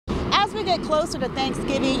As we get closer to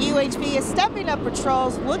Thanksgiving, UHP is stepping up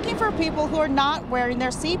patrols looking for people who are not wearing their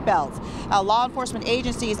seatbelts. Law enforcement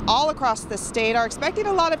agencies all across the state are expecting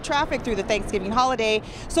a lot of traffic through the Thanksgiving holiday,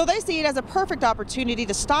 so they see it as a perfect opportunity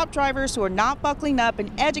to stop drivers who are not buckling up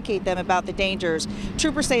and educate them about the dangers.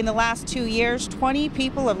 Troopers say in the last 2 years, 20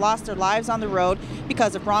 people have lost their lives on the road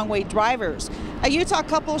because of wrong-way drivers. A Utah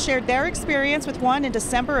couple shared their experience with one in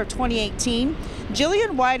December of 2018.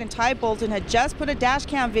 Jillian White and Ty Bolton had just put a dash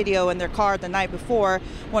cam video in their car the night before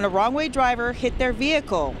when a wrong-way driver hit their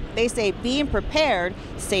vehicle. They say being prepared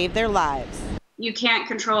saved their lives. You can't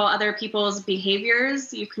control other people's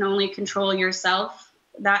behaviors. You can only control yourself.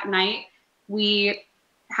 That night, we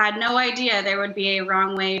had no idea there would be a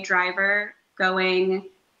wrong-way driver going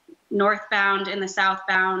northbound in the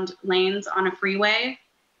southbound lanes on a freeway.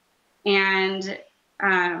 And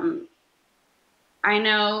I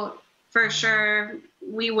know for sure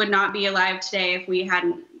we would not be alive today if we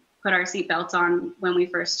hadn't put our seatbelts on when we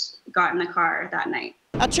first got in the car that night.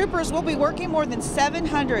 Troopers will be working more than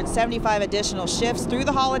 775 additional shifts through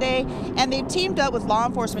the holiday, and they've teamed up with law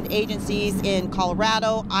enforcement agencies in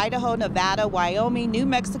Colorado, Idaho, Nevada, Wyoming, New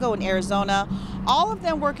Mexico, and Arizona, all of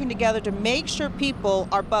them working together to make sure people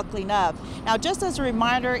are buckling up. Now, just as a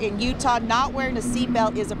reminder, in Utah, not wearing a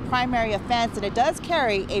seatbelt is a primary offense, and it does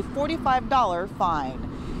carry a $45 fine.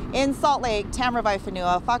 In Salt Lake, Tamara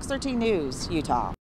Vaifanua, Fox 13 News, Utah.